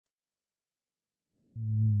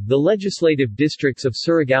The legislative districts of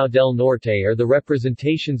Surigao del Norte are the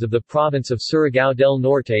representations of the province of Surigao del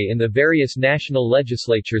Norte in the various national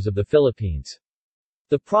legislatures of the Philippines.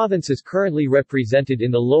 The province is currently represented in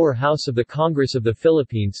the lower house of the Congress of the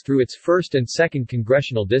Philippines through its 1st and 2nd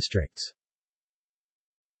congressional districts.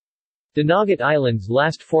 Dinagat Islands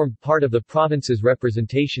last formed part of the province's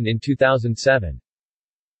representation in 2007.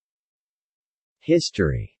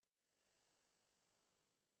 History.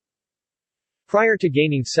 Prior to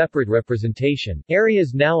gaining separate representation,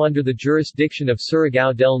 areas now under the jurisdiction of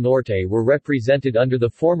Surigao del Norte were represented under the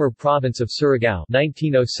former province of Surigao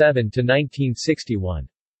 1907 to 1961.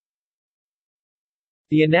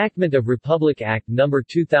 The enactment of Republic Act No.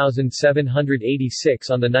 2786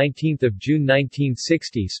 on 19 June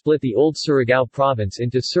 1960 split the old Surigao province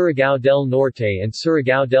into Surigao del Norte and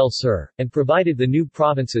Surigao del Sur, and provided the new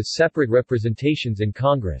provinces separate representations in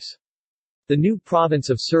Congress. The new province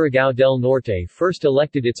of Surigao del Norte first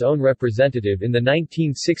elected its own representative in the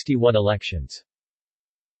 1961 elections.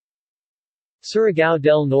 Surigao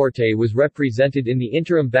del Norte was represented in the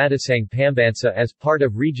interim Batasang Pambansa as part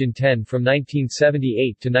of Region 10 from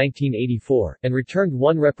 1978 to 1984, and returned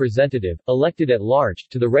one representative, elected at large,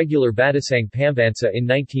 to the regular Batasang Pambansa in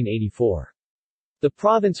 1984. The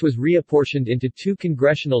province was reapportioned into 2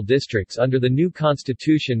 congressional districts under the new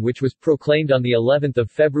constitution, which was proclaimed on the 11th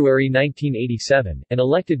of February 1987, and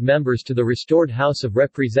elected members to the restored House of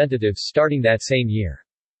Representatives starting that same year.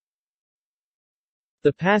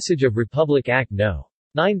 The passage of Republic Act No.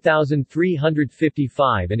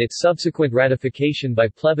 9355 and its subsequent ratification by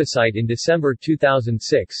plebiscite in December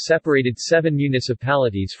 2006 separated 7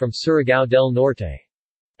 municipalities from Surigao del Norte.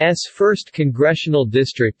 S. 1st Congressional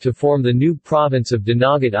District to form the new province of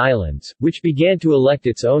Dinagat Islands, which began to elect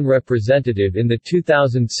its own representative in the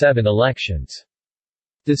 2007 elections.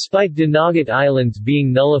 Despite Dinagat Islands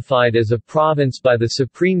being nullified as a province by the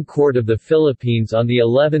Supreme Court of the Philippines on the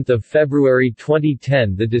 11th of February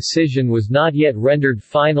 2010, the decision was not yet rendered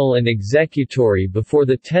final and executory before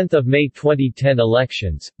the 10th of May 2010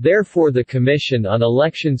 elections, therefore the Commission on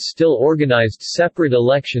Elections still organized separate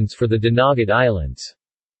elections for the Dinagat Islands.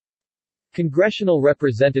 Congressional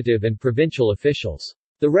representative and provincial officials.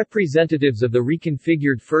 The representatives of the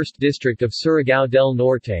reconfigured 1st District of Surigao del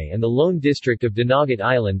Norte and the Lone District of Dinagat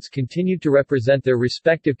Islands continued to represent their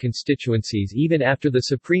respective constituencies even after the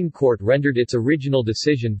Supreme Court rendered its original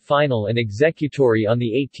decision final and executory on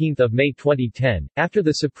 18 May 2010, after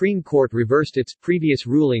the Supreme Court reversed its previous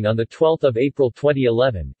ruling on 12 April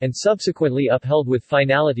 2011, and subsequently upheld with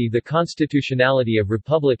finality the constitutionality of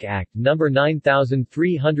Republic Act No.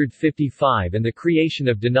 9355 and the creation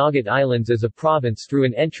of Dinagat Islands as a province through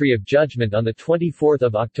an entry of judgment on 24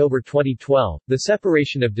 October 2012, the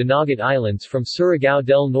separation of Dinagat Islands from Surigao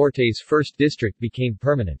del Norte's 1st District became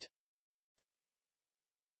permanent.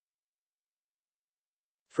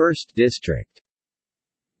 1st District.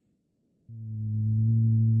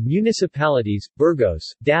 Municipalities: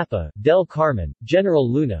 Burgos, Dapa, Del Carmen, General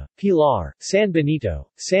Luna, Pilar, San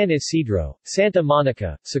Benito, San Isidro, Santa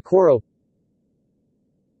Monica, Socorro.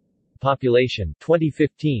 Population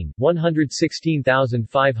 2015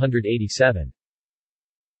 116,587.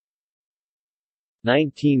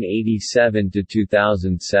 1987 to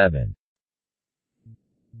 2007.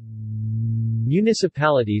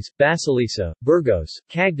 Municipalities: Basilisa, Burgos,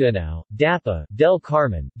 Cagdianao, Dapa, Del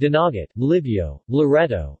Carmen, Dinagat, Livio,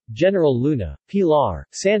 Loreto, General Luna, Pilar,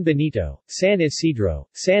 San Benito, San Isidro,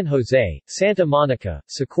 San Jose, Santa Monica,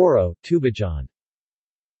 Socorro, Tubajon.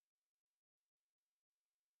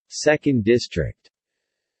 2nd District.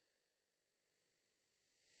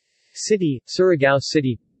 City: Surigao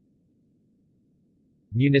City.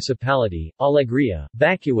 Municipality: Alegria,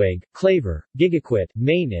 Bacuag, Claver, Gigaquit,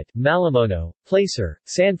 Mainit, Malamono, Placer,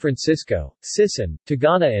 San Francisco, Sison,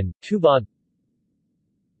 Tagana and Tubod.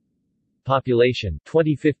 Population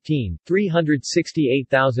 2015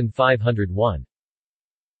 368,501.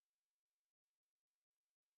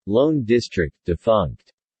 Lone District,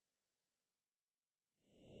 defunct.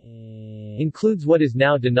 Includes what is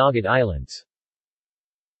now Dinagat Islands.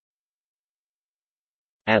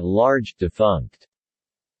 At large, defunct.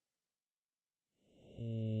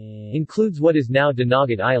 Includes what is now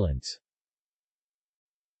Dinagat Islands.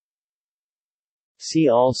 See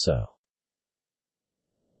also: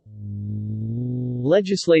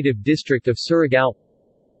 Legislative District of Surigao,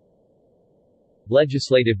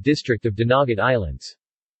 Legislative District of Dinagat Islands.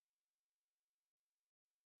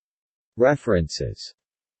 References.